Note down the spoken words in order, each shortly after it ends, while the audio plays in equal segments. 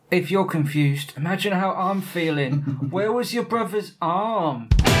If you're confused, imagine how I'm feeling. Where was your brother's arm?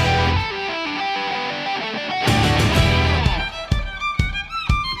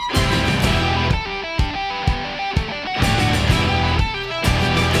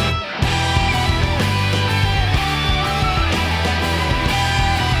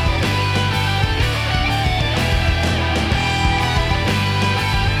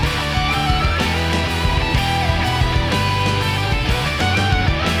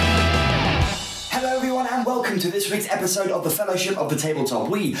 To this week's episode of the Fellowship of the Tabletop.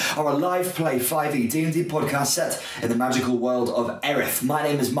 We are a live play 5e D&D podcast set in the magical world of Erith. My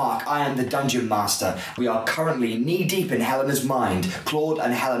name is Mark, I am the Dungeon Master. We are currently knee-deep in Helena's mind. Claude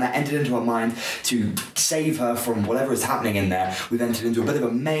and Helena entered into her mind to save her from whatever is happening in there. We've entered into a bit of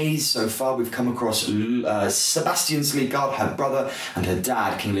a maze so far. We've come across Sebastian Sleegard, her brother, and her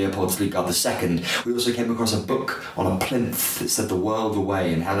dad, King Leopold Sleegard II. We also came across a book on a plinth that said the world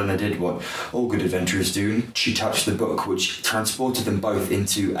away, and Helena did what all good adventurers do. She touched the book, which transported them both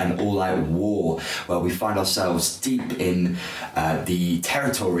into an all-out war, where we find ourselves deep in the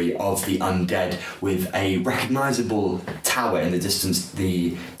territory of the undead, with a recognisable tower in the distance.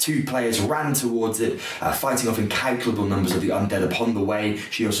 The two players ran towards it, fighting off incalculable numbers of the undead upon the way.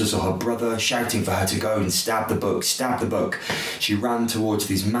 She also saw her brother shouting for her to go and stab the book, stab the book. She ran towards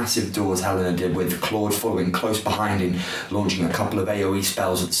these massive doors, Helena did, with Claude following close behind and launching a couple of AoE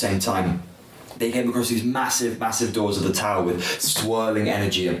spells at the same time. They came across these massive, massive doors of the tower with swirling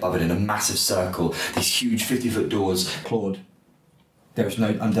energy above it in a massive circle. These huge 50-foot doors. Claude, there is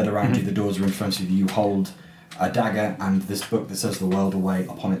no undead around you. The doors are in front of you. You hold a dagger and this book that says the world away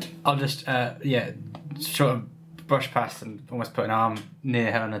upon it. I'll just, sort of brush past and almost put an arm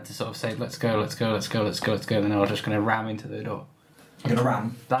near Helena to sort of say, let's go, let's go, let's go, let's go, let's go. And then I'm just going to ram into the door. You're going to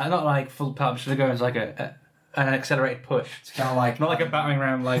ram? Not like full power, just going to go as like an accelerated push. It's kind of like, not like a battering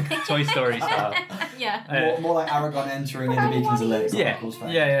ram like Toy Story style. Yeah. More like Aragon entering in the Beacons of Light.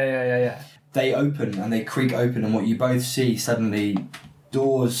 Yeah. They open and they creak open, and what you both see suddenly,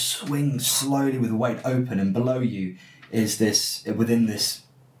 doors swing slowly with weight open, and below you is this, within this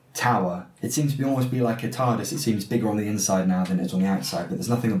tower, it seems to be almost like a TARDIS. It seems bigger on the inside now than it is on the outside, but there's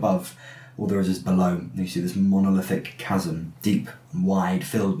nothing above. All there is below. And you see this monolithic chasm, deep and wide,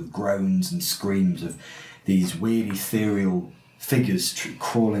 filled with groans and screams of these weird ethereal figures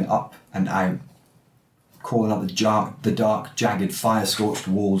crawling up and out, crawling up the dark, jagged, fire-scorched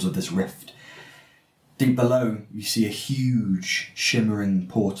walls of this rift. Deep below, you see a huge, shimmering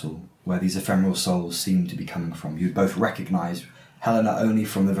portal where these ephemeral souls seem to be coming from. You'd both recognise Helena only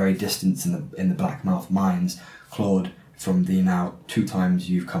from the very distance in the Blackmouth mines, Claude from the now 2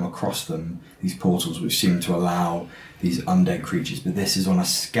 times you've come across them, these portals which seem to allow these undead creatures, but this is on a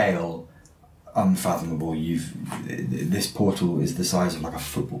scale unfathomable. This portal is the size of like a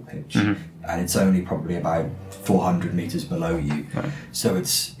football pitch, and it's only probably about 400 meters below you. Right. So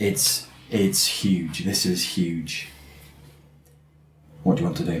it's huge. This is huge. What do you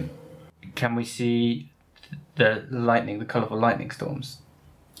want to do? Can we see the lightning, the colourful lightning storms?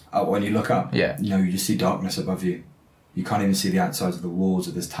 Oh, when you look up? Yeah. No, you just see darkness above you. You can't even see the outsides of the walls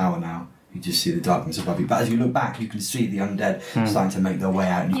of this tower now. You just see the darkness above you. But as you look back, you can see the undead starting to make their way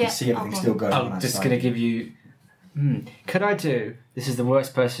out, and you can see everything still going on outside. I'm just going to give you... Could I do... This is the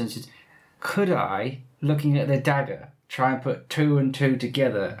worst person. Could I, looking at the dagger, try and put 2 and 2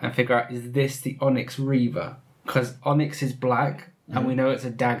 together and figure out, is this the Onyx Reaver? Because Onyx is black, and we know it's a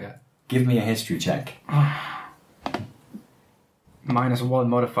dagger. Give me a history check. -1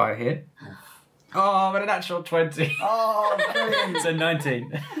 modifier here. Oh, I'm at a natural 20. Oh, brilliant. So 19.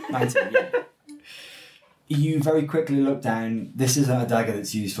 19, yeah. You very quickly look down. This isn't a dagger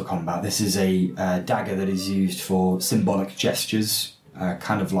that's used for combat. This is a dagger that is used for symbolic gestures,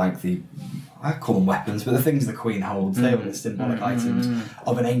 kind of like I call them weapons, but the things the Queen holds, they were the symbolic items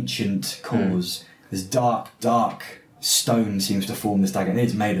of an ancient cause. This dark stone seems to form this dagger, and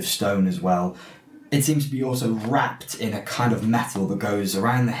it's made of stone as well. It seems to be also wrapped in a kind of metal that goes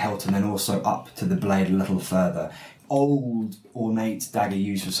around the hilt and then also up to the blade a little further. Old, ornate dagger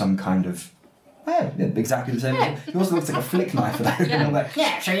used for some kind of... exactly the same. Yeah. It also looks like a flick knife for that.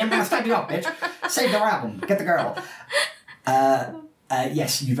 Yeah, so you're going to stab you up, bitch. Save the realm. Get the girl.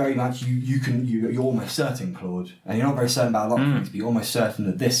 Yes, you very much, you're almost certain, Claude, and you're not very certain about a lot of things, but you're almost certain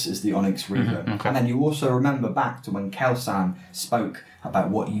that this is the Onyx Reaver. Okay. And then you also remember back to when Kelsan spoke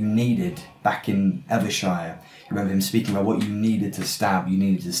about what you needed back in Evershire. You remember him speaking about what you needed to stab. You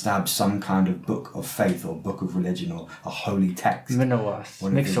needed to stab some kind of book of faith or book of religion or a holy text. One of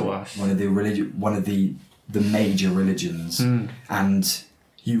the major religions. And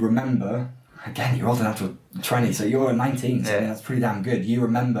you remember, again, you're old enough to 20, so you're a 19, so Yeah. that's pretty damn good. You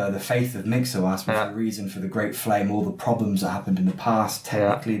remember the faith of Mixoas, which Yeah. is the reason for the Great Flame, all the problems that happened in the past.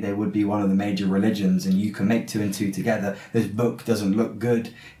 Technically, they would be one of the major religions, and you can make 2 and 2 together. This book doesn't look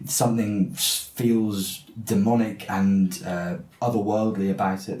good. Something feels demonic and otherworldly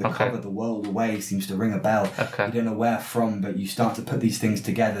about it. The cover, The World Away, seems to ring a bell. Okay. You don't know where from, but you start to put these things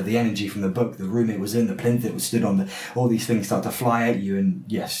together. The energy from the book, the room it was in, the plinth it was stood on, all these things start to fly at you, and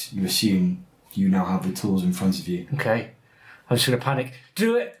yes, you assume you now have the tools in front of you. Okay. I'm just going to panic.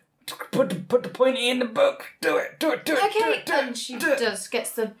 Do it! Put the pointy in the book. Do it! Okay, and she does.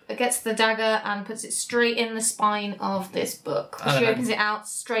 Gets the dagger and puts it straight in the spine of this book. She opens it out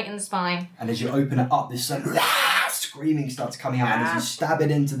straight in the spine. And as you open it up, this sudden screaming starts coming out. And as you stab it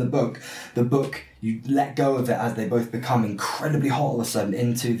into the book, you let go of it as they both become incredibly hot all of a sudden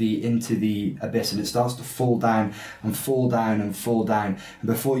into the abyss, and it starts to fall down and fall down and fall down. And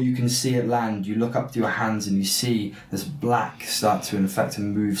before you can see it land, you look up to your hands and you see this black start to in fact to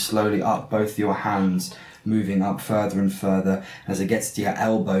move slowly up both your hands, moving up further and further. As it gets to your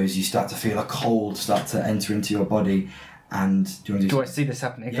elbows, you start to feel a cold start to enter into your body. And do I see this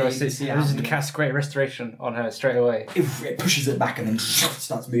happening? Yeah, Do I you can see it I just happening. cast Great Restoration on her straight away. It pushes it back and then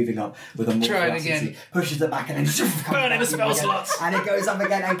starts moving up with a more Try it velocity. again. Pushes it back and then comes Burn back the spell again. slots. And it goes up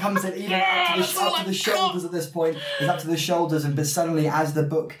again and comes in even up to the shoulders at this point. It's up to the shoulders, and but suddenly as the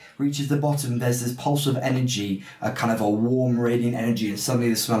book reaches the bottom, there's this pulse of energy, a kind of a warm, radiant energy, and suddenly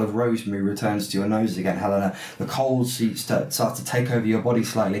the smell of rosemary returns to your nose again, Helena. The cold starts to take over your body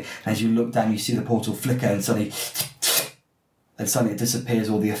slightly, and as you look down, you see the portal flicker, and suddenly it disappears,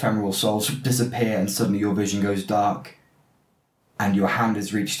 all the ephemeral souls disappear, and suddenly your vision goes dark, and your hand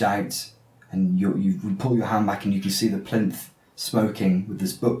is reached out, and you pull your hand back and you can see the plinth smoking, with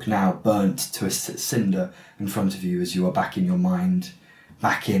this book now burnt to a cinder in front of you as you are back in your mind,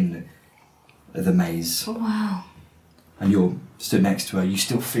 back in the maze. Wow. And you're stood next to her. You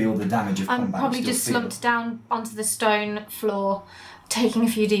still feel the damage of I'm combat. probably You still just feel- slumped down onto the stone floor, taking a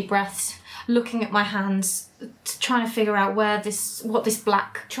few deep breaths, looking at my hands, trying to figure out where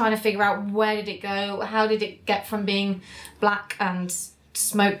trying to figure out where did it go, how did it get from being black and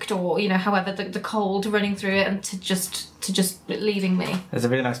smoked, or however the cold running through it, and to just leaving me. There's a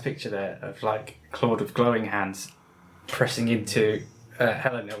really nice picture there of like Claude with glowing hands pressing into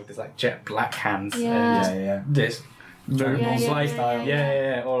Helena with his like jet black hands. Yeah. And Yeah. this.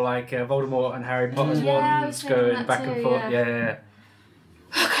 Yeah. Or like Voldemort and Harry Potter's Yeah, I was wands thinking going that back too, and forth. yeah.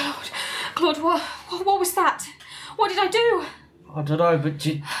 Yeah. Claude, what was that? What did I do? I don't know, but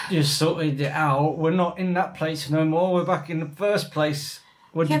you sorted it out. We're not in that place no more. We're back in the first place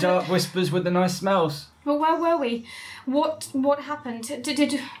with Yeah, the dark whispers with the nice smells. Well, where were we? What happened?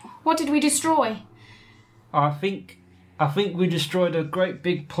 What did we destroy? I think we destroyed a great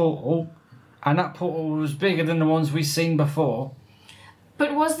big portal, and that portal was bigger than the ones we've seen before.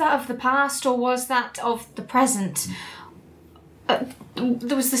 But was that of the past, or was that of the present?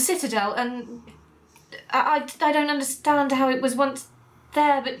 There was the Citadel, and I don't understand how it was once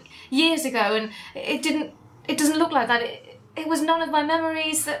there, but years ago, and it doesn't look like that. It was none of my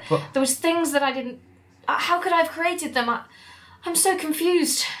memories. That there was things that I didn't. How could I have created them? I'm so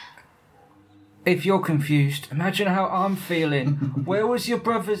confused. If you're confused, imagine how I'm feeling. Where was your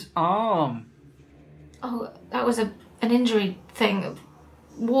brother's arm? Oh, that was an injury thing, a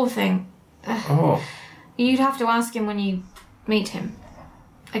war thing. Oh, You'd have to ask him when you meet him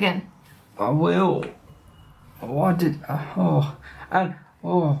again. I will. Why did...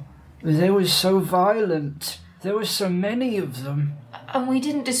 they were so violent. There were so many of them. And we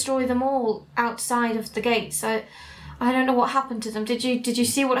didn't destroy them all outside of the gates. I don't know what happened to them. Did you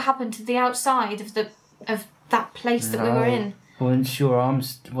see what happened to the outside of that place that we were in? Once your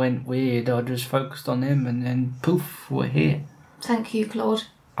arms went weird, I just focused on him, and then poof, we're here. Thank you, Claude.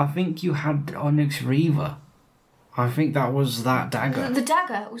 I think you had Onyx Reaver. I think that was that dagger. The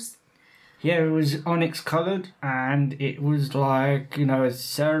dagger was. Yeah, it was onyx coloured, and it was like, a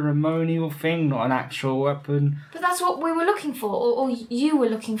ceremonial thing, not an actual weapon. But that's what we were looking for, or you were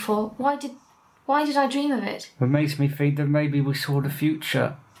looking for. Why did I dream of it? It makes me think that maybe we saw the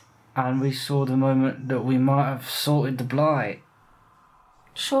future, and we saw the moment that we might have sorted the blight.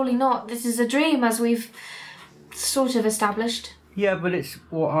 Surely not. This is a dream, as we've sort of established. Yeah, but it's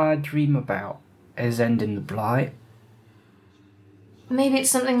what I dream about, is ending the blight. Maybe it's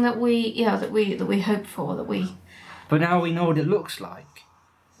something that we hope for, that we... But now we know what it looks like.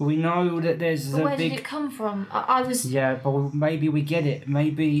 We know that there's But a where big... did it come from? I was... Yeah, but maybe we get it.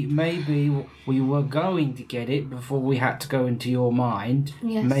 Maybe we were going to get it before we had to go into your mind.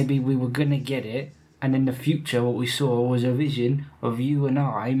 Yes. Maybe we were going to get it, And in the future, what we saw was a vision of you and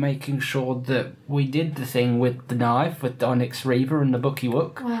I making sure that we did the thing with the knife, with the Onyx Reaver and the Bookie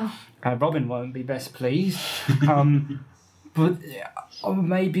Wook. Wow. Robin won't be best pleased. But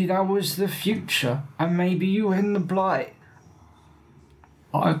maybe that was the future, and maybe you were in the Blight.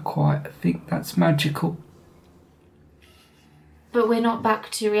 I quite think that's magical. But we're not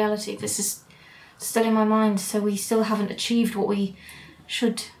back to reality. This is still in my mind, so we still haven't achieved what we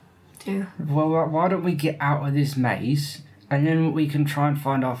should do. Well, why don't we get out of this maze, and then we can try and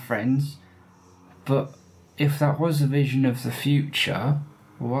find our friends. But if that was a vision of the future,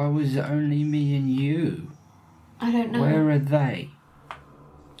 why was it only me and you? I don't know. Where are they?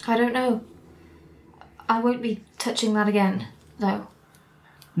 I don't know. I won't be touching that again, though.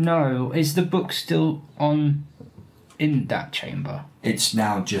 No, is the book still on in that chamber? It's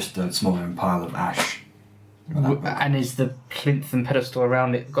now just a smoldering pile of ash. And is the plinth and pedestal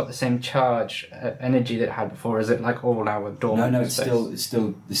around it got the same charge, energy that it had before? Is it like all our dormant? No, space?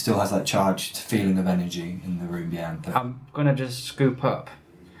 it still has that charged feeling of energy in the room. Yeah. I'm gonna just scoop up.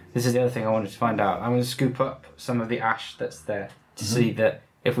 This is the other thing I wanted to find out. I'm gonna scoop up some of the ash that's there to see that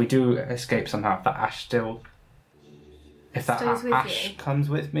if we do escape somehow, if that ash still, if that Stays with ash you. comes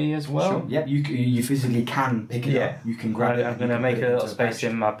with me as well. Sure. Yep. You physically can pick it up. You can grab it. I'm and gonna you can make put a it little into space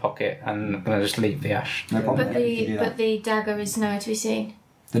in my pocket, and I'm gonna just leave the ash. No problem. But You can do that. the dagger is nowhere to be seen.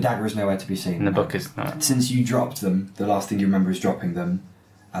 The dagger is nowhere to be seen. And the book is not. Since you dropped them, the last thing you remember is dropping them,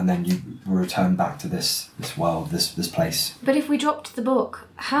 and then you return back to this world, this place. But if we dropped the book,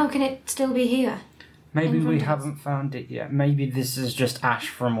 how can it still be here? Maybe In we front of us. haven't found it yet. Maybe this is just ash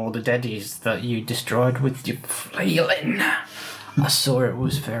from all the deadies that you destroyed with your flailing. I saw it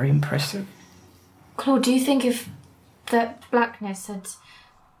was very impressive. Claude, do you think if that blackness had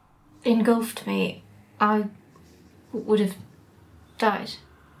engulfed me, I would have died?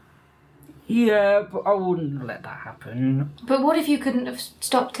 Yeah, but I wouldn't let that happen. But what if you couldn't have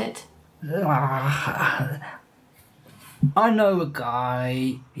stopped it? I know a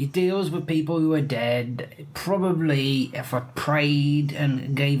guy. He deals with people who are dead. Probably, if I prayed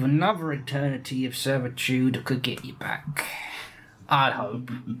and gave another eternity of servitude, I could get you back. I'd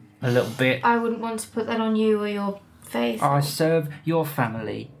hope. A little bit. I wouldn't want to put that on you or your faith. I serve your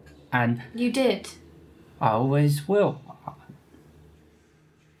family, and You did. I always will.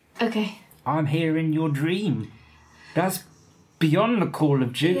 Okay. I'm here in your dream. That's beyond the call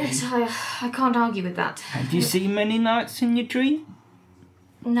of duty. Yes, I can't argue with that. Have you seen many nights in your dream?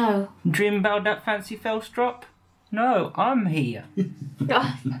 No. Dream about that fancy Fellstrop? No, I'm here.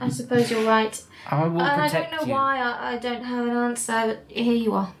 I suppose you're right. I will And I protect don't know you. why I don't have an answer, but here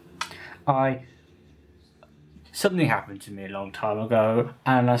you are. Something happened to me a long time ago,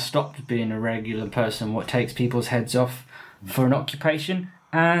 and I stopped being a regular person what takes people's heads off for an occupation,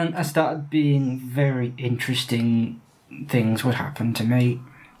 and I started being very interesting things would happen to me.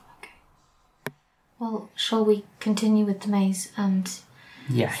 Well, shall we continue with the maze and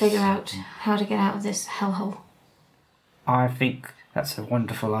Yes. figure out how to get out of this hellhole? I think that's a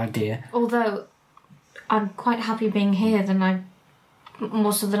wonderful idea. Although I'm quite happy being here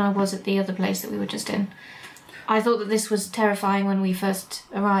more so than I was at the other place that we were just in. I thought that this was terrifying when we first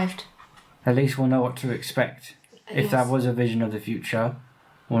arrived. At least we'll know what to expect. If Yes. that was a vision of the future,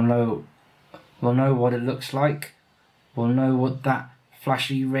 we'll know what it looks like. We'll know what that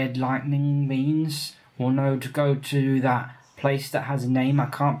flashy red lightning means. We'll know to go to that place that has a name I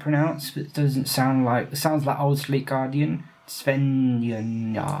can't pronounce, but it doesn't sound like... It sounds like Old Sleek Guardian.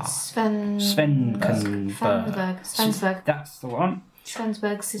 Svensburg. Svensburg. That's the one.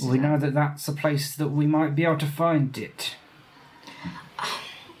 Svensburg City. We know that that's a place that we might be able to find it.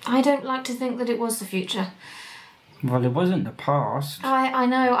 I don't like to think that it was the future. Well, it wasn't the past. I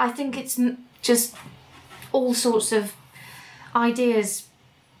know. I think it's just all sorts of ideas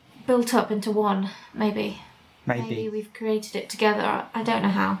built up into one, maybe. Maybe we've created it together. I don't know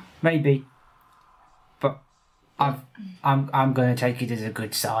how. Maybe. But I'm going to take it as a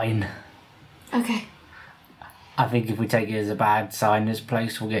good sign. Okay. I think if we take it as a bad sign, this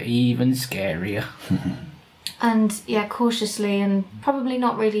place will get even scarier. And yeah, cautiously and probably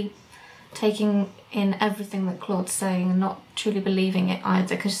not really taking in everything that Claude's saying and not truly believing it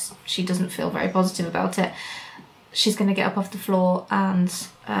either because she doesn't feel very positive about it. She's going to get up off the floor and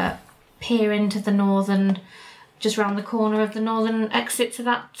peer into the northern, just round the corner of the northern exit to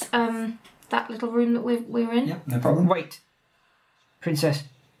that that little room that we were in. Yeah, no problem. Wait. Princess,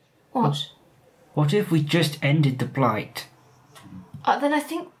 What? what if we just ended the blight? Then I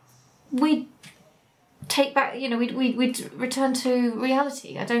think we'd take back, we'd return to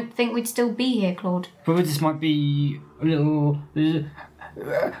reality. I don't think we'd still be here, Claude. But this might be a little...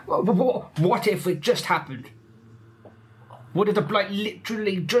 What if it just happened? What if the blight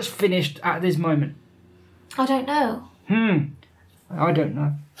literally just finished at this moment? I don't know. I don't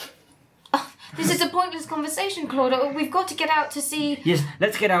know. This is a pointless conversation, Claude. We've got to get out to see... Yes,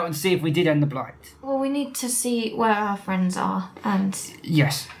 let's get out and see if we did end the blight. Well, we need to see where our friends are and...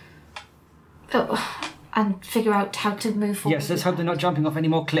 Yes. And figure out how to move forward. Yes, let's hope they're not jumping off any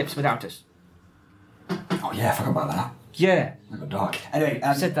more cliffs without us. Oh yeah, I forgot about that. Yeah. I got dark. Anyway,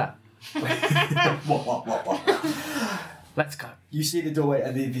 Said that. What? Let's go. You see the doorway,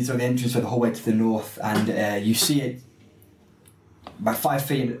 the entrance for the hallway to the north, and you see it about 5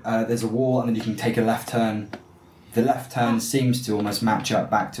 feet. There's a wall, and then you can take a left turn. The left turn seems to almost match up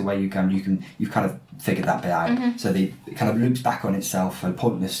back to where you come. You've kind of figured that bit out. So it kind of loops back on itself, a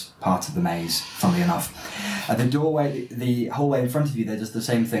pointless part of the maze, funnily enough. The doorway, the hallway in front of you, there does the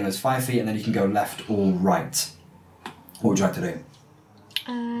same thing. There's 5 feet, and then you can go left or right. What would you like to do?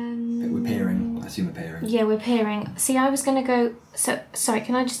 We're peering. I assume we're peering. Yeah, we're peering. See, I was going to go... Sorry,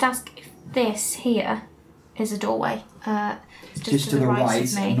 can I just ask if this here is a doorway? It's just to the right,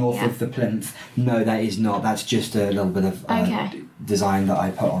 of me. north of the plinth. No, that is not. That's just a little bit of design that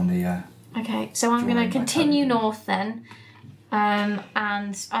I put on the... Okay, so I'm going to continue north then. And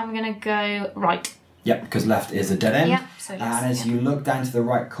I'm going to go right. Yep, because left is a dead end. Yep, so yes, and as you look down to the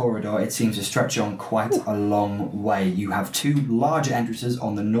right corridor, it seems to stretch on quite a long way. You have 2 larger entrances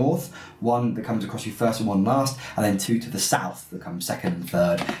on the north, one that comes across you first and one last, and then 2 to the south that come second and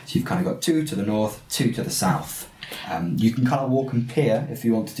third. So you've kind of got 2 to the north, 2 to the south. You can kind of walk and peer if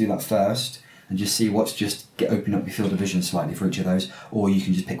you want to do that first, and just see what's open up your field of vision slightly for each of those, or you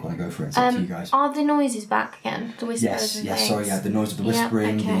can just pick one and go for it. It's up to you guys. Are the noises back again? The whispers Yes, and yes. things? Sorry, yeah. The noise of the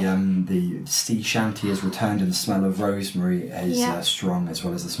whispering, the sea shanty has returned, and the smell of rosemary is strong, as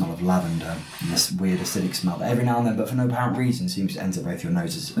well as the smell of lavender and this weird acidic smell that every now and then, but for no apparent reason, seems to enter both your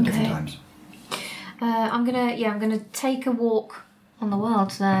noses at different times. I'm gonna take a walk on the world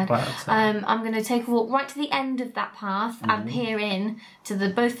there. I'm going to take a walk right to the end of that path and peer in to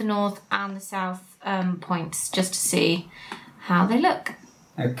both the north and the south points just to see how they look.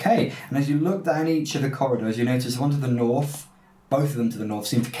 Okay, and as you look down each of the corridors, you notice one to the north, both of them to the north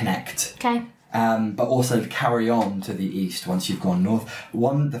seem to connect. Okay. But also carry on to the east once you've gone north.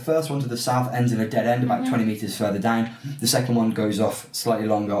 The first one to the south ends in a dead end about 20 metres further down. The second one goes off slightly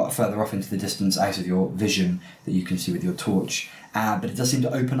longer, further off into the distance out of your vision that you can see with your torch. But it does seem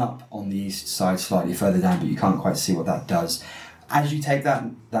to open up on the east side slightly further down, but you can't quite see what that does. As you take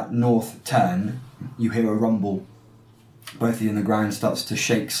that north turn, you hear a rumble. Both of you, and the ground starts to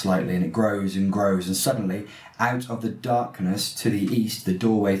shake slightly, and it grows and grows, and suddenly, out of the darkness to the east, the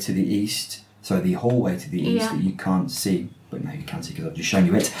doorway to the east, so the hallway to the east that you can't see, but now you can see because I've just shown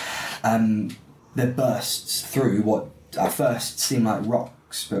you it, there bursts through what at first seem like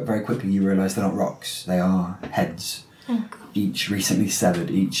rocks, but very quickly you realise they're not rocks, they are heads. Oh, God. Each recently severed,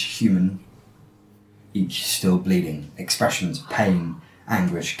 each human, each still bleeding. Expressions, pain,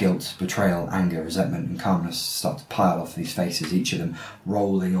 anguish, guilt, betrayal, anger, resentment and calmness start to pile off these faces, each of them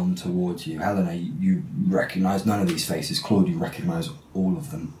rolling on towards you. Helena, you recognise none of these faces. Claude, you recognise all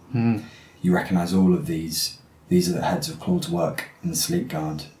of them. You recognise all of these. These are the heads of Claude's work in the Sleep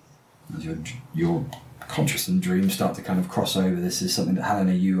Guard. As your conscious and dreams start to kind of cross over, this is something that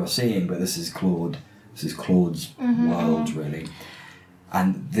Helena, you are seeing, but this is Claude. This is Claude's world, really.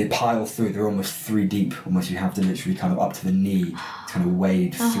 And they pile through, they're almost 3 deep, almost you have to literally kind of up to the knee, kind of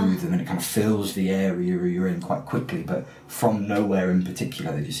wade through them, and it kind of fills the area you're in quite quickly, but from nowhere in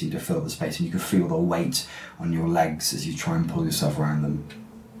particular, they just seem to fill the space, and you can feel the weight on your legs as you try and pull yourself around them.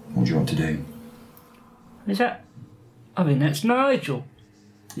 What do you want to do? Is that... I mean, that's Nigel.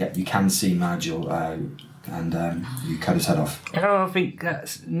 Yeah, you can see Nigel, and you cut his head off. I think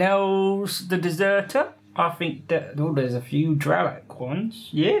that's Nels the deserter. I think that there's a few Dralak ones.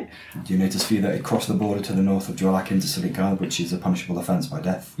 Yeah. Do you notice for you that it crossed the border to the north of Dralak into Silicard, which is a punishable offence by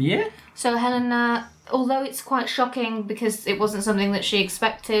death? Yeah. So Helena, although it's quite shocking because it wasn't something that she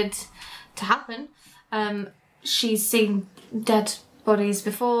expected to happen, she's seen dead bodies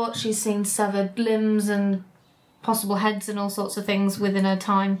before, she's seen severed limbs and possible heads and all sorts of things within her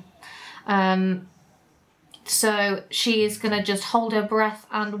time. So she is going to just hold her breath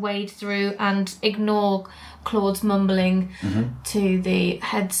and wade through and ignore Claude's mumbling to the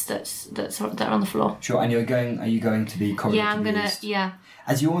heads that are on the floor. Sure, and are you going to the corridor? Yeah, I'm going to, yeah.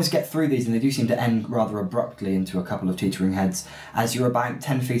 As you almost get through these, and they do seem to end rather abruptly into a couple of teetering heads, as you're about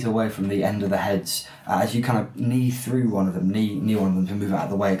 10 feet away from the end of the heads, as you kind of knee through one of them, knee one of them to move out of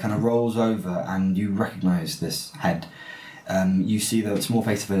the way, it kind of rolls over and you recognise this head. You see the small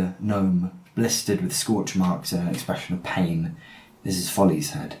face of a gnome, blistered with scorch marks and an expression of pain. This is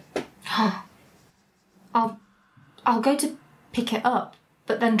Folly's head. I'll go to pick it up,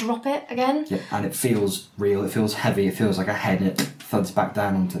 but then drop it again. Yeah, and it feels real. It feels heavy. It feels like a head, and it thuds back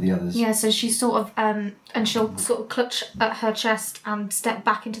down onto the others. Yeah, so she's sort of, and she'll sort of clutch at her chest and step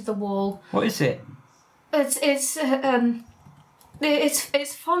back into the wall. What is it? It's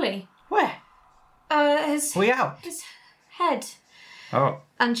Folly. Where? His out? his head. Oh.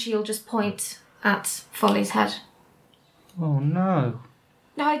 And she'll just point at Folly's head. Oh no.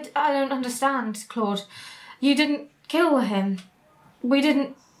 I don't understand, Claude. You didn't kill him. We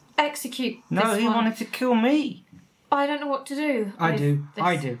didn't execute this No, he one. wanted to kill me. I don't know what to do. I do.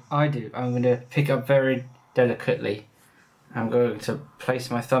 I'm going to pick up very delicately. I'm going to place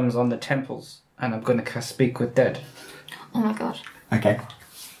my thumbs on the temples, and I'm going to cast Speak with Dead. Oh my god. Okay.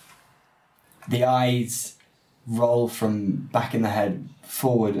 The eyes roll from back in the head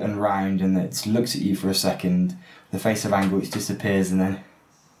forward and round, and it looks at you for a second. The face of anger which disappears, and then...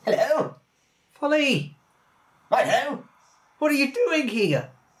 Hello? Folly! Righto! What are you doing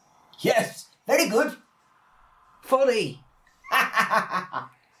here? Yes, very good. Folly!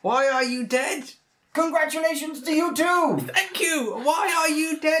 Why are you dead? Congratulations to you too! Thank you! Why are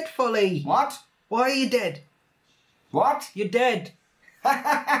you dead, Folly? What? Why are you dead? What? You're dead.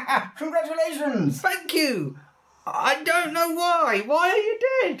 Congratulations! Thank you! I don't know why. Why are you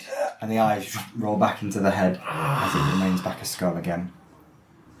dead? And the eyes roll back into the head as it remains back a skull again.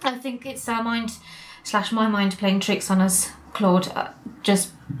 I think it's our mind / my mind playing tricks on us, Claude.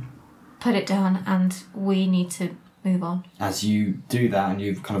 Just put it down and we need to move on. As you do that and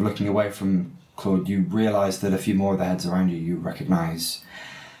you're kind of looking away from Claude, you realise that a few more of the heads around you recognise.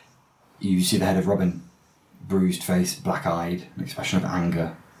 You see the head of Robin, bruised face, black-eyed, an expression of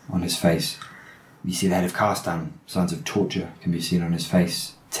anger on his face. You see the head of Carstan, signs of torture can be seen on his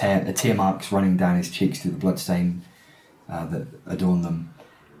face. Tear marks running down his cheeks through the bloodstain that adorn them.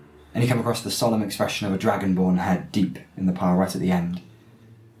 And you come across the solemn expression of a dragonborn head deep in the pile right at the end.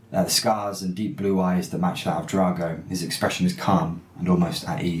 The scars and deep blue eyes that match that of Drago. His expression is calm and almost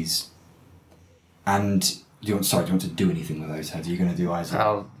at ease. And do you want to do anything with those heads? Are you going to do eyes?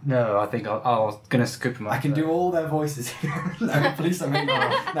 No, I think I'll going to scoop them up. I can do all their voices. No, please don't make me.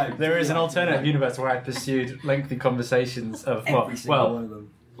 No, there is an alternative universe where I pursued lengthy conversations of every single one of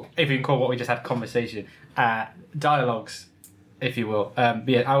them. if you can call what we just had conversation, dialogues, if you will. But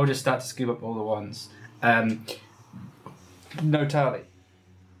yeah, I will just start to scoop up all the ones. No Tali.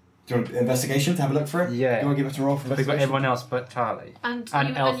 Do you want investigation to have a look for it? Yeah. Do you want to give it a roll for We've got investigation? everyone else but Tali. And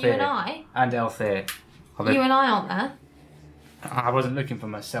Elthir. you and I? And Elthir. You and I aren't there? I wasn't looking for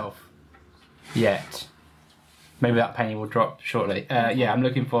myself yet. Maybe that penny will drop shortly. Yeah, I'm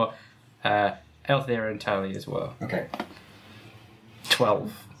looking for Elthir and Tali as well. Okay.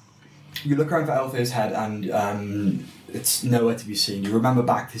 12. You look around for Elthir's head and it's nowhere to be seen. You remember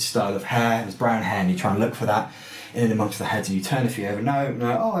back his style of hair, his brown hair, and you try and look for that in and amongst the heads, and you turn a few over.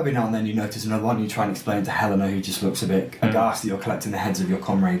 No. Every now and then you notice another one. You try and explain it to Helena, who just looks a bit aghast that you're collecting the heads of your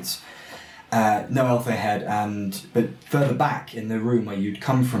comrades. No Elthir head, but further back in the room where you'd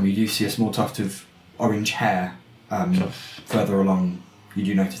come from, you do see a small tuft of orange hair. Further along, you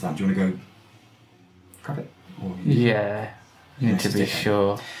do notice that. Do you want to go grab it? Yeah, need to be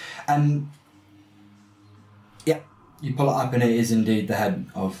sure. Yeah, you pull it up and it is indeed the head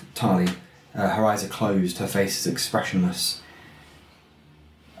of Tali. Her eyes are closed, her face is expressionless.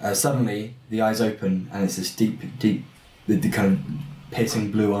 Suddenly, the eyes open and it's this deep, the kind of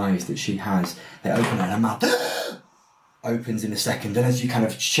piercing blue eyes that she has. They open and her mouth opens in a second, and as you kind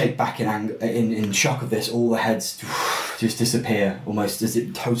of shake back in shock of this, all the heads just disappear, almost as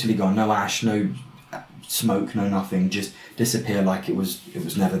it totally gone. No ash, no smoke, no nothing, just disappear like it was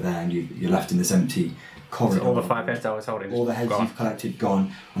never there, and you're left in this empty corridor. So all the 5 heads I was holding, all the heads gone. You've collected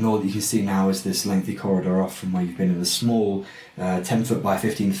gone, and all that you can see now is this lengthy corridor off from where you've been in a small 10 foot by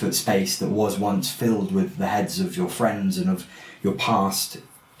 15 foot space that was once filled with the heads of your friends and of your past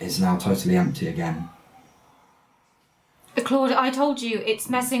is now totally empty again. Claude, I told you, it's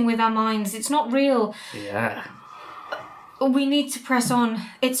messing with our minds. It's not real. Yeah. We need to press on.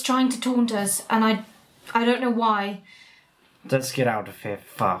 It's trying to taunt us, and I don't know why. Let's get out of here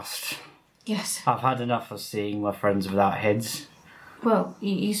fast. Yes. I've had enough of seeing my friends without heads. Well,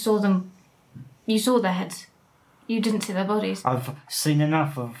 you saw them. You saw their heads. You didn't see their bodies. I've seen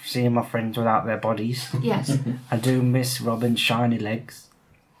enough of seeing my friends without their bodies. Yes. I do miss Robin's shiny legs.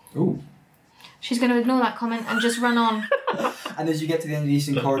 Ooh. She's going to ignore that comment and just run on. And as you get to the end of the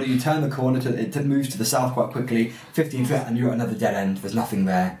eastern corridor, you turn the corner, it moves to the south quite quickly, 15 foot, and you're at another dead end. There's nothing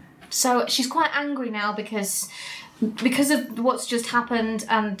there. So she's quite angry now because of what's just happened,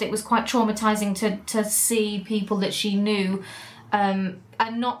 and it was quite traumatising to see people that she knew and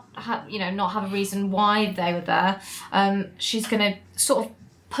not have a reason why they were there. She's going to sort of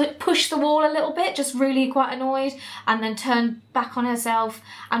push the wall a little bit, just really quite annoyed, and then turn back on herself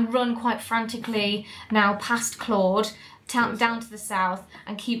and run quite frantically now past Claude, down to the south,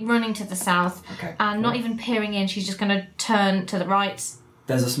 and keep running to the south. Okay. And not even peering in, she's just going to turn to the right.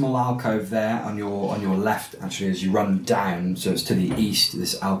 There's a small alcove there on your left, actually, as you run down. So it's to the east.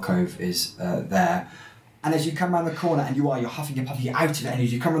 This alcove is there. And as you come around the corner, and you're huffing and puffing out of it, and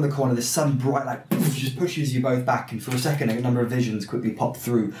as you come around the corner, the sun bright light just pushes you both back, and for a second a number of visions quickly pop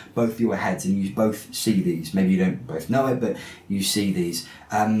through both your heads, and you both see these. Maybe you don't both know it, but you see these.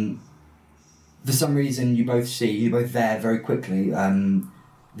 For some reason, you're both there very quickly, the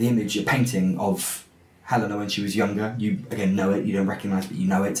image, a painting of Helena when she was younger. You, again, know it, you don't recognise, but you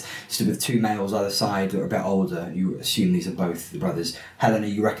know it. Stood with two males either side that are a bit older. You assume these are both the brothers. Helena,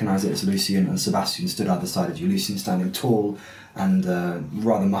 you recognise it as Lucian, and Sebastian stood either side of you. Lucian standing tall and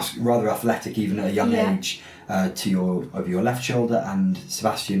rather athletic, even at a young age, to your left shoulder, and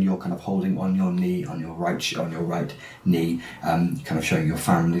Sebastian, you're kind of holding on your knee, on your right knee, kind of showing your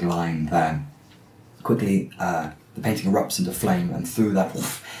family line there. Quickly, the painting erupts into flame, and through that,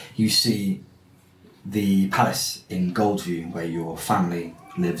 you see the palace in Goldview, where your family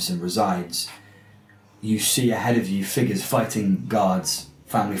lives and resides. You see ahead of you figures fighting guards,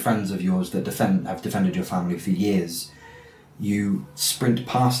 family friends of yours that have defended your family for years. You sprint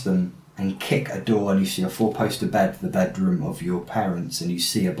past them and kick a door, and you see a four-poster bed, the bedroom of your parents, and you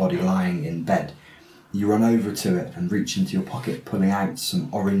see a body lying in bed. You run over to it and reach into your pocket, pulling out some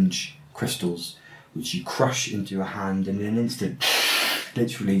orange crystals, which you crush into your hand, and in an instant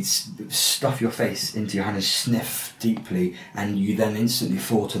literally stuff your face into your hand and sniff deeply, and you then instantly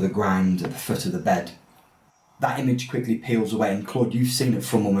fall to the ground at the foot of the bed. That image quickly peels away, and Claude, you've seen it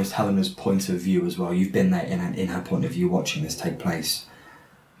from almost Helena's point of view as well. You've been there in her point of view watching this take place.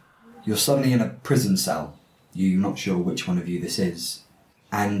 You're suddenly in a prison cell. You're not sure which one of you this is,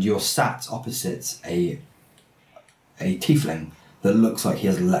 and you're sat opposite a tiefling that looks like he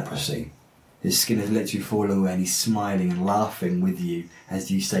has leprosy. His skin is literally falling away, and he's smiling and laughing with you as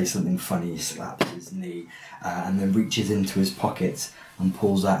you say something funny. He slaps his knee and then reaches into his pocket and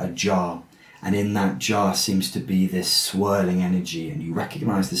pulls out a jar. And in that jar seems to be this swirling energy, and you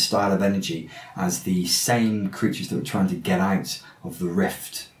recognise the style of energy as the same creatures that were trying to get out of the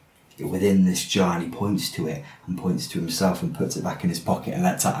rift within this jar. And he points to it and points to himself and puts it back in his pocket and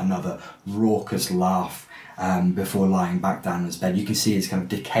lets out another raucous laugh. Before lying back down on his bed. You can see his kind of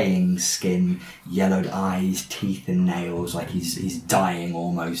decaying skin, yellowed eyes, teeth and nails, like he's dying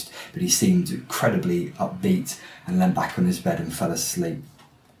almost, but he seemed incredibly upbeat and leant back on his bed and fell asleep.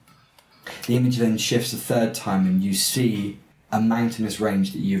 The image then shifts a third time, and you see a mountainous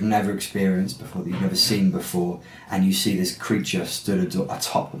range that you've never experienced before, that you've never seen before, and you see this creature stood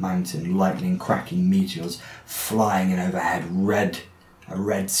atop the mountain, lightning cracking, meteors flying in overhead, a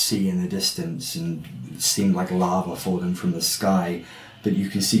red sea in the distance, and it seemed like lava falling from the sky, but you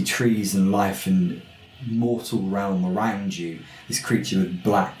can see trees and life and mortal realm around you. This creature with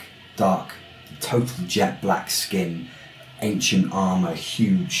black, dark, total jet black skin, ancient armour,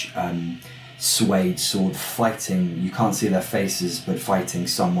 huge suede sword, fighting, you can't see their faces, but fighting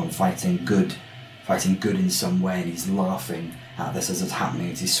someone, fighting good in some way, and he's laughing at this as it's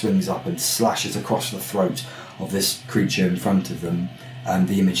happening as he swings up and slashes across the throat of this creature in front of them.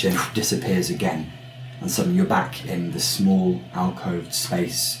 The image then disappears again, and suddenly you're back in the small alcoved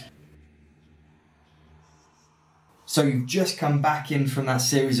space. So you've just come back in from that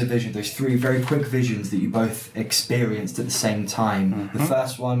series of visions, those three very quick visions that you both experienced at the same time. Mm-hmm. The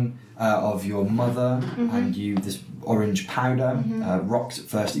first one of your mother and you, this orange powder, rocks at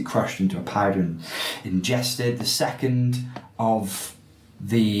first, you crushed into a powder and ingested. The second of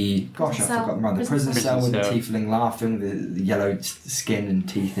the I forgot the prison cell with the tiefling laughing, the yellowed skin and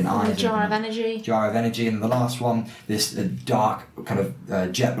teeth and eyes. The jar of energy. And the last one, this dark kind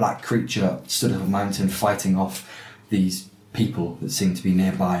of jet black creature stood up a mountain fighting off these people that seemed to be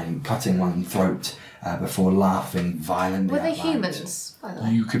nearby and cutting one throat before laughing violently. Were they humans, by the way?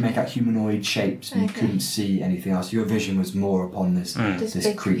 You could make out humanoid shapes, but you couldn't see anything else. Your vision was more upon this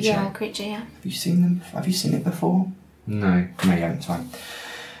big creature. Yeah, creature. Yeah. Have you seen them? Have you seen it before? No, you haven't. It's fine.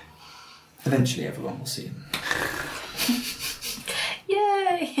 Eventually, everyone will see him.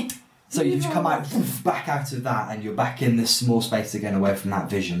 Yay! So you just come out, back out of that, and you're back in this small space again, away from that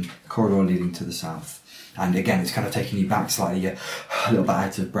vision, corridor leading to the south. And again, it's kind of taking you back slightly, you're a little bit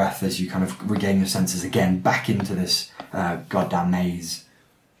out of breath as you kind of regain your senses again, back into this goddamn maze.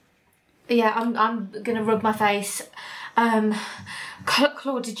 Yeah, I'm going to rub my face.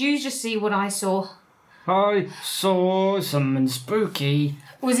 Claude, did you just see what I saw? I saw something spooky.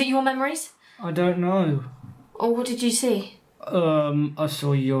 Was it your memories? I don't know. Or what did you see? I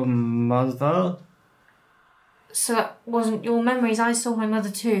saw your mother. So that wasn't your memories. I saw my mother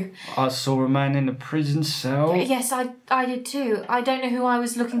too. I saw a man in a prison cell. Yes, I did too. I don't know who I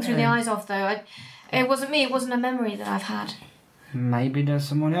was looking through the eyes of though. It wasn't me. It wasn't a memory that I've had. Maybe there's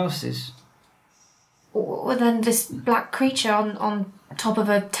someone else's. Or then this black creature on top of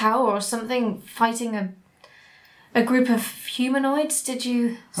a tower or something fighting a group of humanoids. Did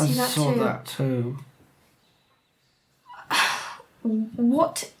you see that too? I saw that too.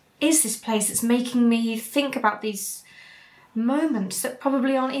 What is this place that's making me think about these moments that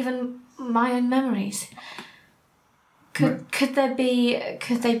probably aren't even my own memories? Could they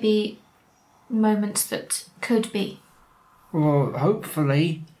be moments that could be? Well,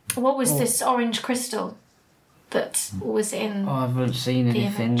 hopefully. What was this orange crystal that was in? I haven't seen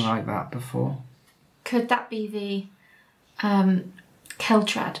anything image? like that before. Could that be the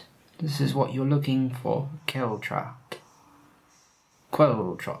Keltrad? This is what you're looking for, Keltrad.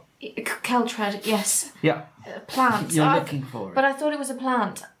 Queltrad. Keltrad, yes. Yeah. A plant. You're looking for it. But I thought it was a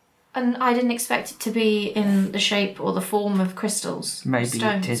plant. And I didn't expect it to be in the shape or the form of crystals. Maybe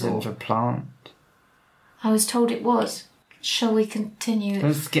stones, it isn't a plant. I was told it was. Shall we continue?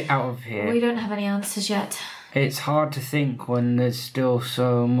 Let's get out of here. We don't have any answers yet. It's hard to think when there's still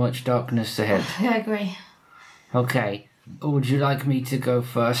so much darkness ahead. I agree. Okay. Would you like me to go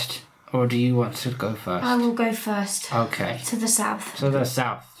first? Or do you want to go first? I will go first. Okay. To the south. To the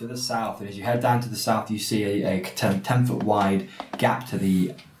south. To the south, and as you head down to the south, you see a 10-foot wide gap to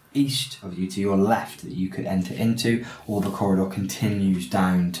the east of you, to your left, that you could enter into, or the corridor continues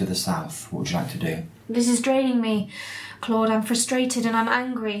down to the south. What would you like to do? This is draining me, Claude. I'm frustrated and I'm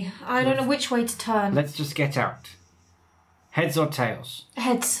angry. I don't know which way to turn. Let's just get out. Heads or tails?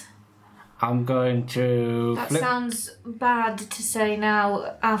 Heads. I'm going to That flip. sounds bad to say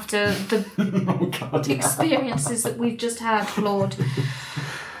now after the Oh God! experiences that we've just had, Claude.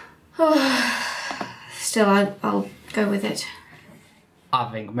 Still, I'll go with it.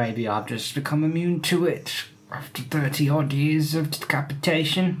 I think maybe I've just become immune to it after 30 odd years of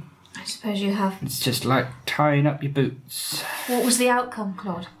decapitation. I suppose you have. It's just like tying up your boots. What was the outcome,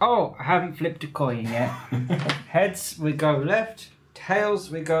 Claude? Oh, I haven't flipped a coin yet. Heads, we go left. Tails,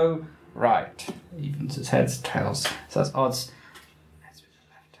 we go right. Even says heads, tails. So that's odds. Heads, we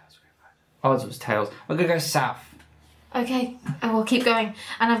go left, tails, we go right. Odds was tails. We're going to go south. Okay, I will keep going.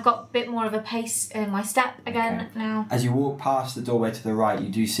 And I've got a bit more of a pace in my step again now. As you walk past the doorway to the right, you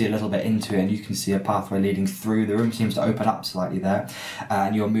do see a little bit into it, and you can see a pathway leading through. The room seems to open up slightly there,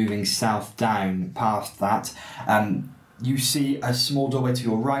 and you're moving south down past that. You see a small doorway to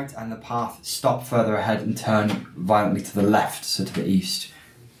your right, and the path stop further ahead and turn violently to the left, so to the east.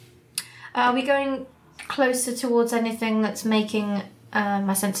 Are we going closer towards anything that's making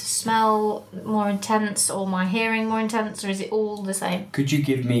my sense of smell more intense or my hearing more intense, or is it all the same? Could you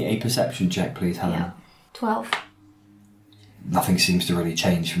give me a perception check, please, Helen? Yeah. 12. Nothing seems to really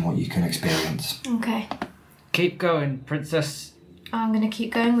change from what you can experience. Okay. Keep going, princess. I'm going to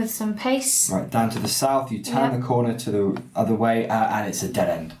keep going with some pace. Right, down to the south, you turn the corner to the other way, and it's a dead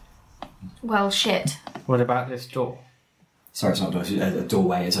end. Well, shit. What about this door? Sorry, it's not a door, it's a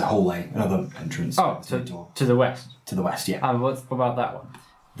doorway, it's a hallway, another entrance. Oh, to the door. to the west. To the west, yeah. And what about that one?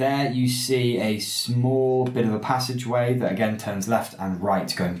 There you see a small bit of a passageway that again turns left and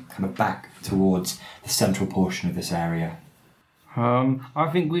right, going kind of back towards the central portion of this area. I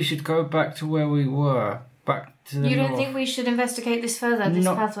think we should go back to where we were. Back to the You don't north. think we should investigate this further, this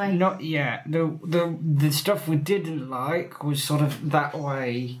pathway? Not yet. The stuff we didn't like was sort of that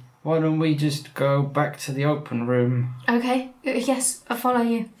way. Why don't we just go back to the open room? Okay. Yes, I'll follow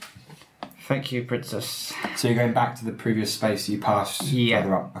you. Thank you, princess. So you're going back to the previous space you passed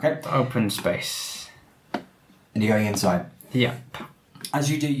further up, okay? Open space. And you're going inside. Yep. As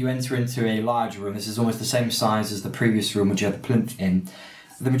you do, you enter into a large room. This is almost the same size as the previous room which you had the plinth in.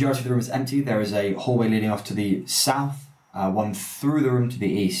 The majority of the room is empty. There is a hallway leading off to the south, one through the room to the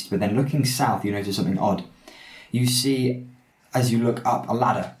east, but then looking south you notice something odd. You see, as you look up, a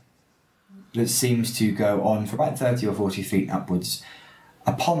ladder that seems to go on for about 30 or 40 feet upwards.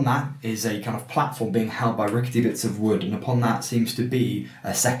 Upon that is a kind of platform being held by rickety bits of wood, and upon that seems to be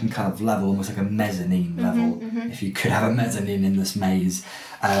a second kind of level, almost like a mezzanine level, if you could have a mezzanine in this maze,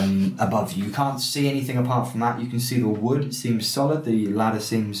 above you. You can't see anything apart from that. You can see the wood seems solid, the ladder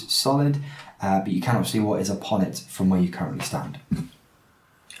seems solid, but you cannot see what is upon it from where you currently stand.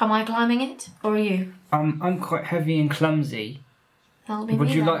 Am I climbing it, or are you? I'm quite heavy and clumsy. That'll be Would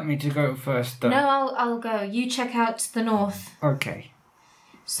me you then. like me to go first, though? No, I'll go. You check out the north. Okay.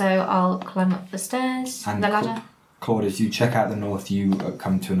 So I'll climb up the stairs, And the ladder. Claude, as you check out the north, you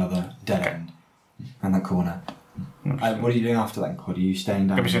come to another dead end. And that corner. What are you doing after that, Claude? Are you staying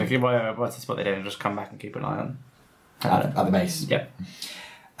down? I'm just going to keep what's the spot they did and just come back and keep an eye on. At the base? Yeah.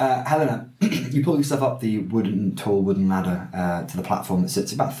 Helena, you pull yourself up the tall wooden ladder to the platform that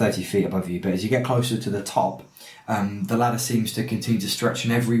sits about 30 feet above you, but as you get closer to the top, the ladder seems to continue to stretch,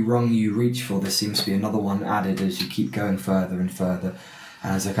 and every rung you reach for, there seems to be another one added as you keep going further and further.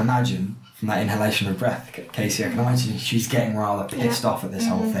 And as I can imagine, from that inhalation of breath, Casey, I can imagine she's getting rather pissed off at this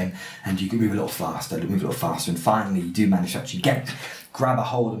whole thing, and you can move a little faster, and finally you do manage to actually grab a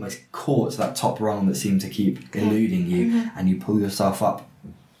hold, almost caught to that top rung that seemed to keep eluding you, and you pull yourself up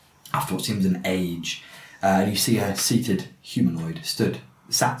after what seems an age, and you see a seated humanoid The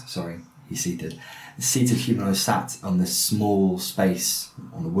seated humanoid sat on this small space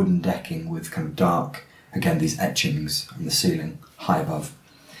on the wooden decking with kind of dark, again, these etchings on the ceiling, high above.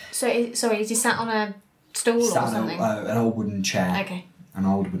 Sorry, is he sat on a stool or something? An old wooden chair. Okay. An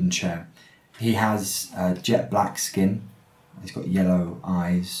old wooden chair. He has jet black skin. He's got yellow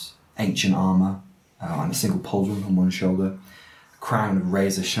eyes, ancient armour, and a single pauldron on one shoulder. A crown of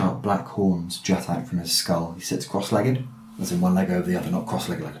razor-sharp black horns jut out from his skull. He sits cross-legged, as in one leg over the other, not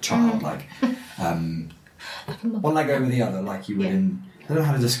cross-legged like a child, one leg over the other, like you would in... I don't know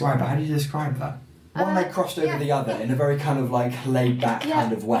how to describe it. How do you describe that? One leg crossed over the other in a very kind of like laid-back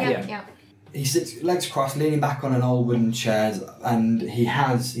kind of way. Yeah. He sits, legs crossed, leaning back on an old wooden chair, and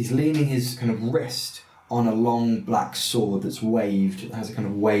he's leaning his kind of wrist on a long black sword that's waved. It has a kind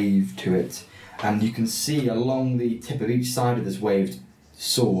of wave to it. And you can see along the tip of each side of this waved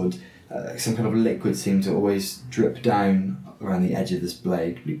sword, some kind of liquid seems to always drip down around the edge of this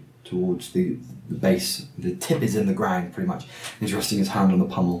blade towards the base. The tip is in the ground, pretty much. He's resting his hand on the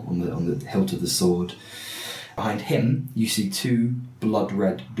pommel, on the hilt of the sword. Behind him, you see two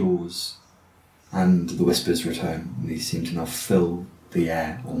blood-red doors. And the whispers return, and these seem to now fill the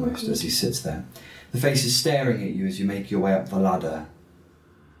air almost as he sits there. The face is staring at you as you make your way up the ladder.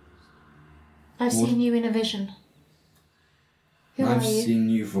 I've seen you in a vision. Who are you? I've seen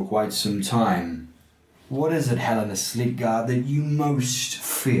you for quite some time. What is it, Helena Sleepguard, that you most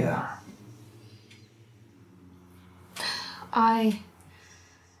fear? I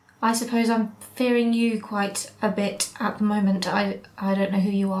suppose I'm fearing you quite a bit at the moment. I don't know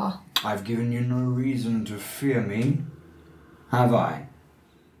who you are. I've given you no reason to fear me, have I?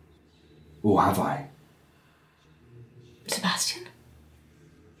 Or have I? Sebastian?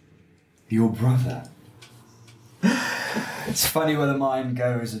 Your brother. It's funny where the mind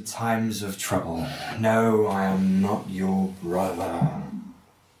goes at times of trouble. No, I am not your brother.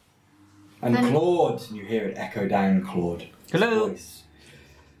 And Claude, you hear it echo down Claude's voice.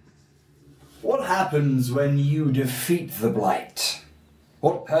 What happens when you defeat the Blight?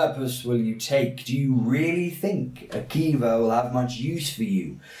 What purpose will you take? Do you really think Akiva will have much use for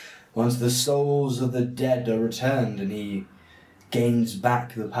you once the souls of the dead are returned and he gains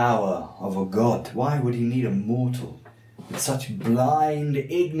back the power of a god? Why would he need a mortal with such blind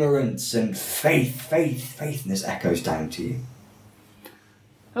ignorance and faithness echoes down to you?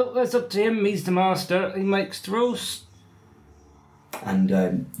 Oh, that's up to him. He's the master. He makes the rules.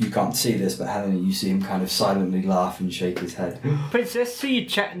 And you can't see this, but Helena, you see him kind of silently laugh and shake his head. Princess, who are you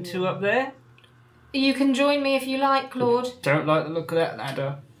chatting to up there? You can join me if you like, Claude. Don't like the look of that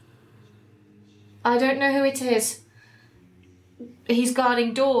ladder. I don't know who it is. He's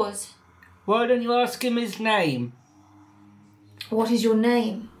guarding doors. Why don't you ask him his name? What is your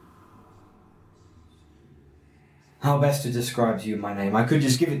name? How best to describe to you my name? I could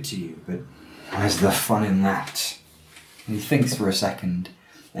just give it to you, but where's the fun in that? And he thinks for a second,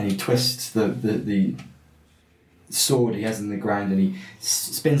 and he twists the sword he has in the ground, and he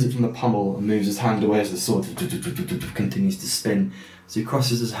spins it from the pommel and moves his hand away as the sword continues to spin. So he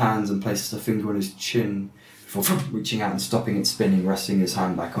crosses his hands and places a finger on his chin before reaching out and stopping it spinning, resting his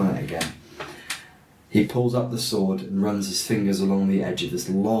hand back on it again. He pulls up the sword and runs his fingers along the edge of this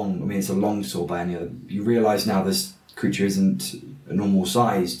long, it's a long sword by any other. You realise now this creature isn't a normal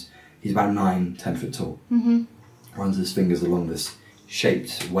sized, he's about 9-10 foot tall. Mm-hmm. Runs his fingers along this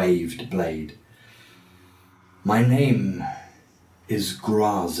shaped, waved blade. My name is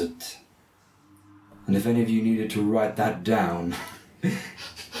Grazit. And if any of you needed to write that down...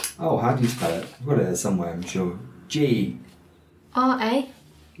 oh, how do you spell it? I've got it there somewhere, I'm sure. G. R-A?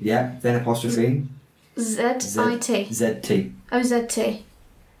 Yeah, then apostrophe. Z-I-T. Z-T. Oh, Z-T.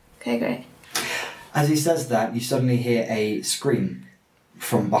 Okay, great. As he says that, you suddenly hear a scream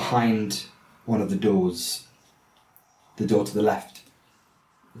from behind one of the doors. The door to the left.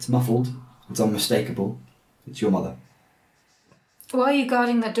 It's muffled. It's unmistakable. It's your mother. Why are you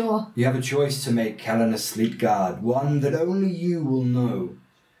guarding that door? You have a choice to make, Helena Sleepguard, one that only you will know.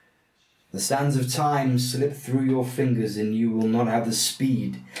 The sands of time slip through your fingers and you will not have the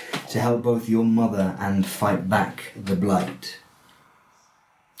speed to help both your mother and fight back the blight.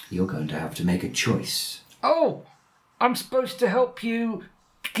 You're going to have to make a choice. Oh, I'm supposed to help you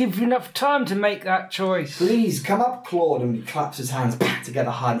give you enough time to make that choice. Please, come up, Claude, and he claps his hands back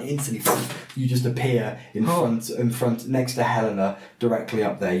together hard and instantly you just appear in front next to Helena, directly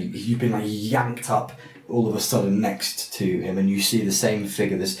up there. You've been like yanked up all of a sudden next to him and you see the same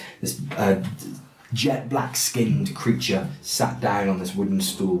figure, this jet black skinned creature sat down on this wooden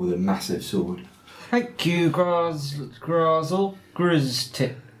stool with a massive sword. Thank you, Grazel.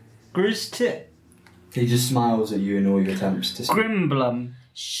 Griztit. He just smiles at you in all your attempts to speak. Grimblum.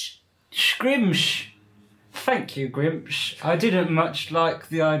 Scrimsh. Thank you, Grimsh. I didn't much like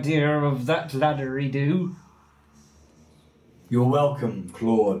the idea of that laddery-do. You're welcome,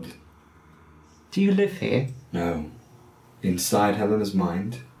 Claude. Do you live here? No. Inside Helena's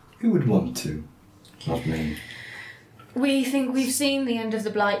mind, who would want to? Not me. We think we've seen the end of the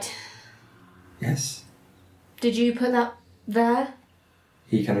blight. Yes. Did you put that there?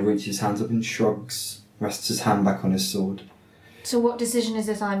 He kind of reaches his hands up and shrugs, rests his hand back on his sword. So what decision is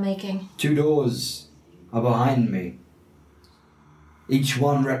it I'm making? 2 doors are behind me. Each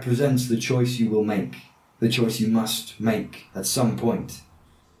one represents the choice you will make, the choice you must make at some point.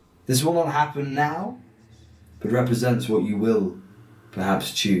 This will not happen now, but represents what you will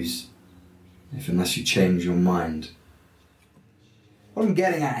perhaps choose, unless you change your mind. What I'm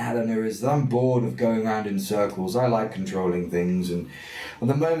getting at, Helena, is that I'm bored of going around in circles. I like controlling things, and at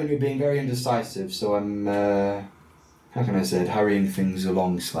the moment you're being very indecisive, so I'm, how can I say it, hurrying things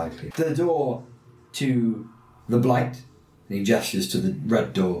along slightly. The door to the blight, and he gestures to the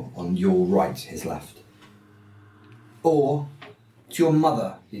red door on your right, his left. Or to your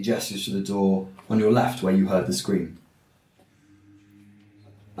mother, he gestures to the door on your left where you heard the scream.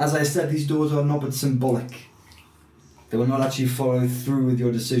 As I said, these doors are not but symbolic. They will not actually follow through with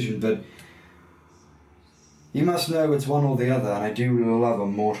your decision, but you must know it's one or the other, and I do love a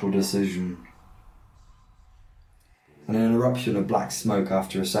mortal decision. And an eruption of black smoke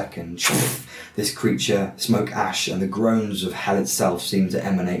after a second. This creature, smoke ash, and the groans of hell itself seem to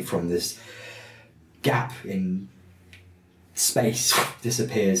emanate from this gap in space.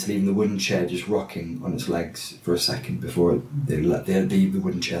 Disappears, leaving the wooden chair just rocking on its legs for a second before the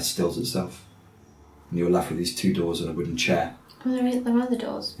wooden chair stills itself. And you're left with these 2 doors and a wooden chair. Oh, there are other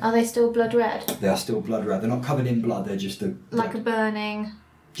doors. Are they still blood red? They are still blood red. They're not covered in blood, they're just like a burning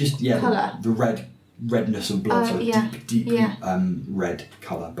colour. The redness of blood, so yeah. deep red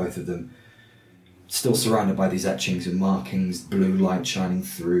colour, both of them. Still surrounded by these etchings and markings, blue light shining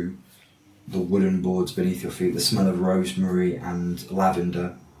through the wooden boards beneath your feet, the smell of rosemary and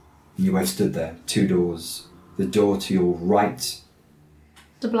lavender. And you both stood there, 2 doors. The door to your right.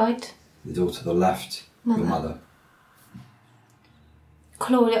 The blight. The door to the left, your mother.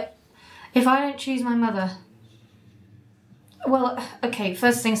 Claude, if I don't choose my mother... Well, okay,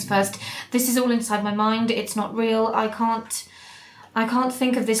 first things first. This is all inside my mind. It's not real. I can't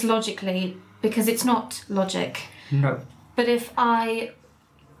think of this logically because it's not logic. No. But if I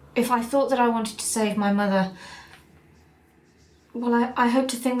thought that I wanted to save my mother... Well, I hope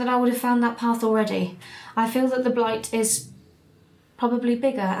to think that I would have found that path already. I feel that the blight is probably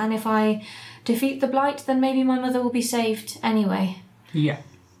bigger, and if I defeat the blight, then maybe my mother will be saved anyway. Yeah.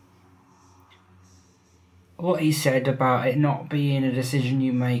 What he said about it not being a decision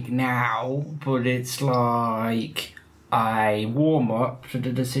you make now, but it's like a warm-up to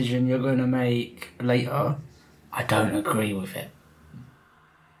the decision you're going to make later, I don't agree with it.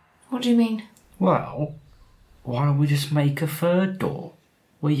 What do you mean? Well, why don't we just make a 3rd door,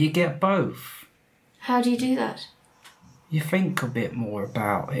 where you get both? How do you do that? You think a bit more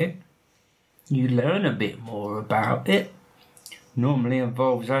about it. You learn a bit more about it. Normally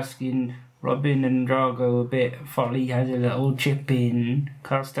involves asking Robin and Drago a bit. Folly has a little chip in.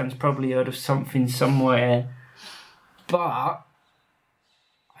 Carstan's probably heard of something somewhere. But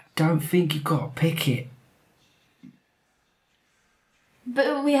I don't think you got to pick it.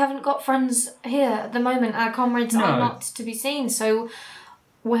 But we haven't got friends here at the moment. Our comrades are not to be seen, so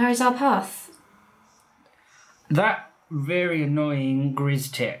where is our path? That very annoying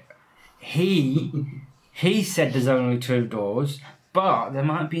Griztit, he said there's only 2 doors, but there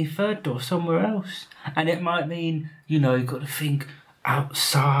might be a 3rd door somewhere else. And it might mean, you've got to think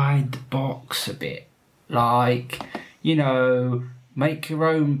outside the box a bit. Like, make your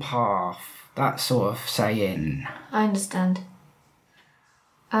own path, that sort of saying. I understand.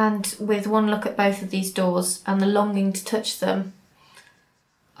 And with one look at both of these doors and the longing to touch them,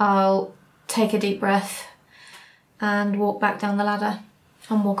 I'll take a deep breath and walk back down the ladder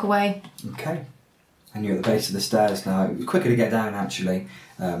and walk away. Okay. And you're at the base of the stairs now. It was quicker to get down, actually.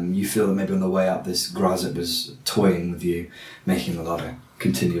 You feel that maybe on the way up, this Grazit was toying with you, making the ladder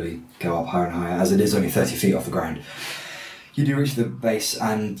continually go up higher and higher, as it is only 30 feet off the ground. You do reach the base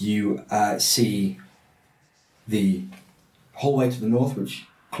and you see the hallway to the north, which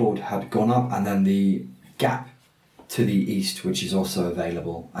Claude had gone up, and then the gap to the east, which is also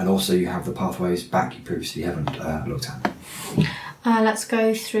available. And also you have the pathways back you previously haven't looked at. Let's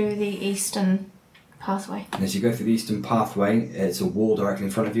go through the eastern pathway. And as you go through the eastern pathway, it's a wall directly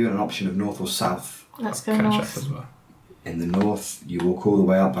in front of you and an option of north or south. Let's go Can I check north. as well? In the north, you walk all the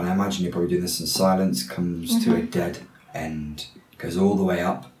way up, and I imagine you're probably doing this in silence, comes to a dead end. Goes all the way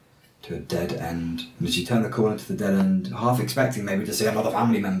up to a dead end. And as you turn the corner to the dead end, half expecting maybe to see another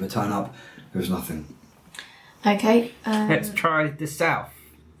family member turn up, there's nothing. Okay. Let's try the south.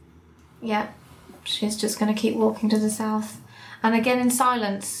 Yeah. She's just going to keep walking to the south. And again in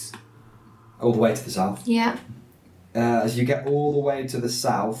silence. All the way to the south. Yeah. As you get all the way to the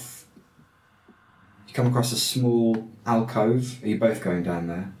south, you come across a small alcove. Are you both going down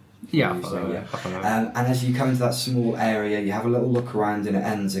there? Yeah, You say, I'll follow. And as you come into that small area, you have a little look around and it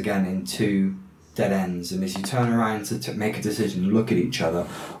ends again in two dead ends. And as you turn around to make a decision and look at each other,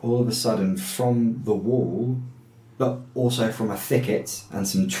 all of a sudden from the wall, but also from a thicket and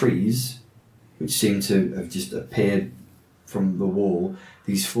some trees, which seem to have just appeared from the wall,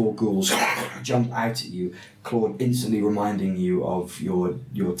 these four ghouls jump out at you, Claude instantly reminding you of your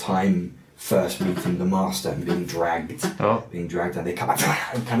time first meeting the master and being dragged, and they come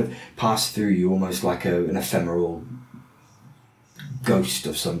back and kind of pass through you almost like an ephemeral ghost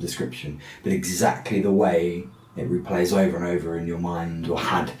of some description, but exactly the way it replays over and over in your mind, or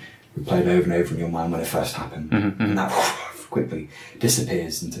had replayed over and over in your mind when it first happened. And that quickly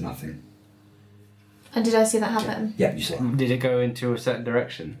disappears into nothing. And did I see that happen? Yeah, you saw it. Did it go into a certain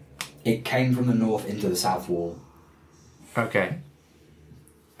direction? It came from the north into the south wall. Okay.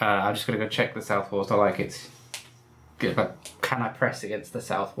 I'm just going to go check the south wall. So like it's... Can I press against the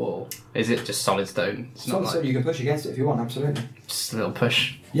south wall? Is it just solid stone? It's not So you can push against it if you want, absolutely. just a little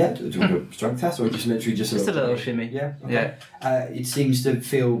push. Yeah, do you want a strength test or just literally just Just a little shimmy. Yeah, okay. It seems to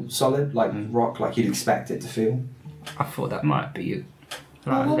feel solid, like rock, like you'd expect it to feel. I thought that might be it.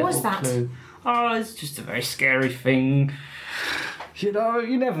 Well, what was that? Clue. Oh, it's just a very scary thing. You know,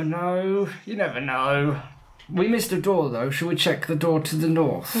 you never know. You never know. We missed a door though. Shall we check the door to the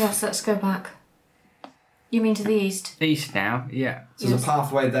north? Yes, let's go back. You mean to the east? East now, yeah. So there's a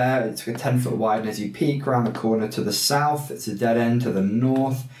pathway there, it's 10 foot wide, and as you peek around the corner to the south, it's a dead end. To the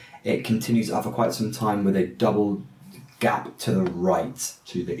north, it continues up for quite some time with a double gap to the right,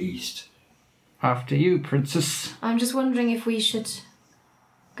 to the east. After you, princess. I'm just wondering if we should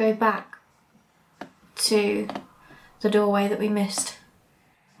go back to the doorway that we missed.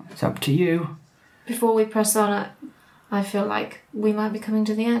 It's up to you. Before we press on, I feel like we might be coming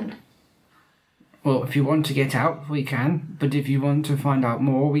to the end. Well, if you want to get out, we can. But if you want to find out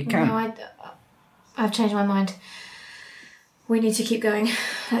more, we can. No, I've changed my mind. We need to keep going.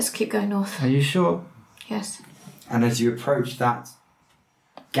 Let's keep going north. Are you sure? Yes. And as you approach that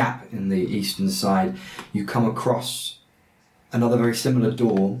gap in the eastern side, you come across another very similar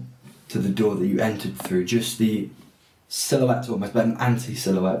door to the door that you entered through, just the silhouette almost, but an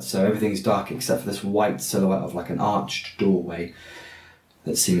anti-silhouette, so everything's dark except for this white silhouette of like an arched doorway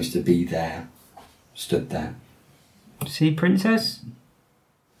that seems to be there, stood there. See, princess?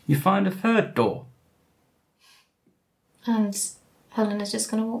 You find a third door. And Helena's just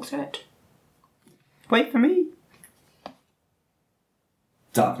going to walk through it. Wait for me.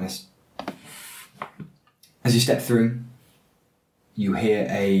 Darkness. As you step through, you hear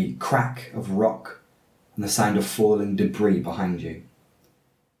a crack of rock and the sound of falling debris behind you.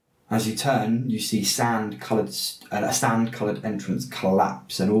 As you turn, you see a sand-coloured entrance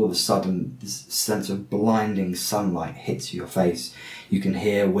collapse, and all of a sudden, this sense of blinding sunlight hits your face. You can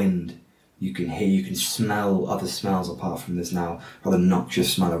hear wind. You can smell other smells apart from this now rather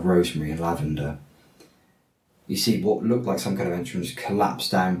noxious smell of rosemary and lavender. You see what looked like some kind of entrance collapse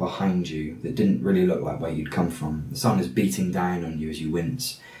down behind you that didn't really look like where you'd come from. The sun is beating down on you as you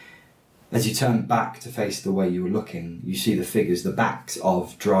wince. As you turn back to face the way you were looking, you see the figures, the backs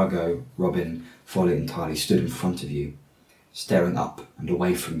of Drago, Robin, Folly and Tali stood in front of you, staring up and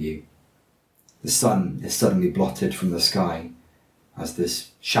away from you. The sun is suddenly blotted from the sky as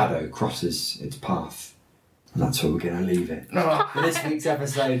this shadow crosses its path. That's where we're going to leave it. For this week's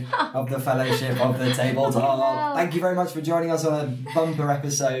episode of the Fellowship of the Tabletop. Thank you very much for joining us on a bumper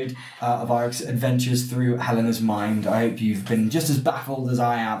episode of our adventures through Helena's mind. I hope you've been just as baffled as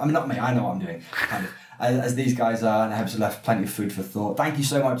I am. I mean, not me, I know what I'm doing, kind of. As these guys are, and I hope it's left plenty of food for thought. Thank you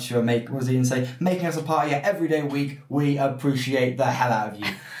so much for making us a part of your everyday week. We appreciate the hell out of you.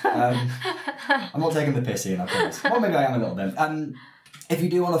 I'm not taking the piss, Ian, I promise. Well, maybe I am a little bit. If you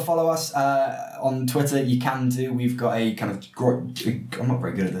do want to follow us on Twitter, you can do. We've got a kind of... I'm not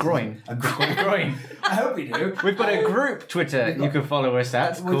very good at this. Groin. A groin. Groin. I hope we do. We've got a group Twitter you can follow us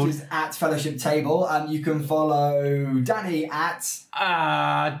at. Which is at Fellowship Table. You can follow Danny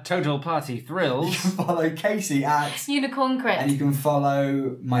at... Total Party Thrills. You can follow Casey at... Unicorn Crit. And you can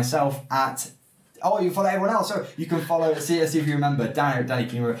follow myself at... Oh, you can follow everyone else. So you can follow... See if you remember. Danny,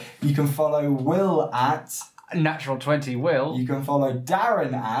 can you remember? You can follow Will at... Natural 20 Will. You can follow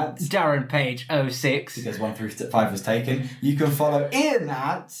Darren at... Darren Page 06. Because 1 through 5 was taken. You can follow Ian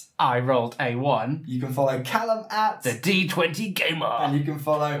at... I rolled a 1. You can follow Callum at... The D20 Gamer. And you can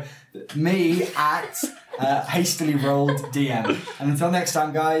follow me at Hastily Rolled DM. And until next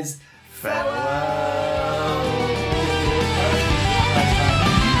time, guys... Farewell.